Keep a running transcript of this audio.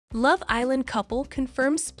Love Island couple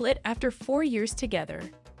confirms split after 4 years together.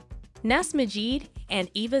 Nas Majid and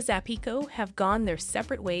Eva Zapico have gone their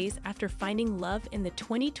separate ways after finding love in the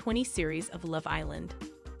 2020 series of Love Island.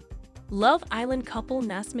 Love Island couple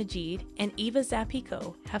Nas Majid and Eva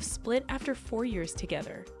Zapico have split after 4 years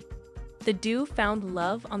together. The duo found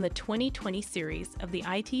love on the 2020 series of the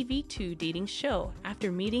ITV2 dating show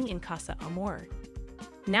after meeting in Casa Amor.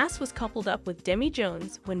 Nas was coupled up with Demi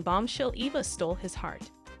Jones when bombshell Eva stole his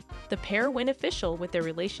heart. The pair went official with their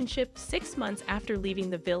relationship 6 months after leaving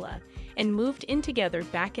the villa and moved in together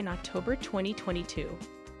back in October 2022.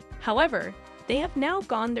 However, they have now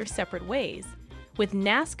gone their separate ways, with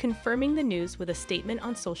Nas confirming the news with a statement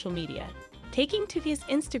on social media. Taking to his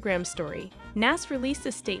Instagram story, Nas released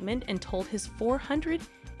a statement and told his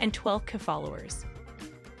 412K followers,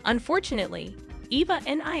 "Unfortunately, Eva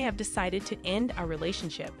and I have decided to end our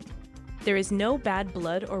relationship. There is no bad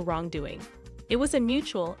blood or wrongdoing. It was a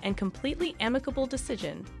mutual and completely amicable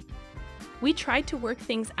decision. We tried to work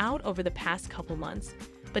things out over the past couple months,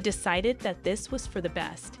 but decided that this was for the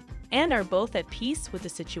best, and are both at peace with the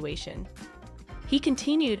situation." He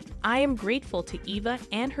continued, "I am grateful to Eva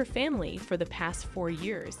and her family for the past 4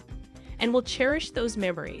 years, and will cherish those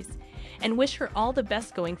memories, and wish her all the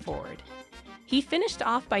best going forward." He finished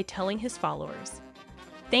off by telling his followers,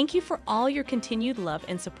 "Thank you for all your continued love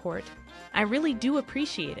and support. I really do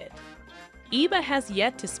appreciate it." Eva has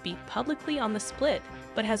yet to speak publicly on the split,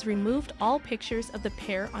 but has removed all pictures of the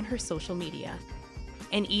pair on her social media.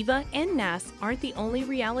 And Eva and Nas aren't the only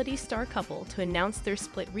reality star couple to announce their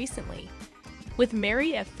split recently, with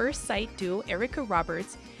Married at First Sight duo Erica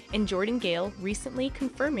Roberts and Jordan Gale recently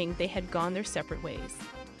confirming they had gone their separate ways.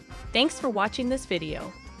 Thanks for watching this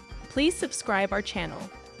video. Please subscribe our channel.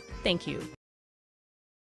 Thank you.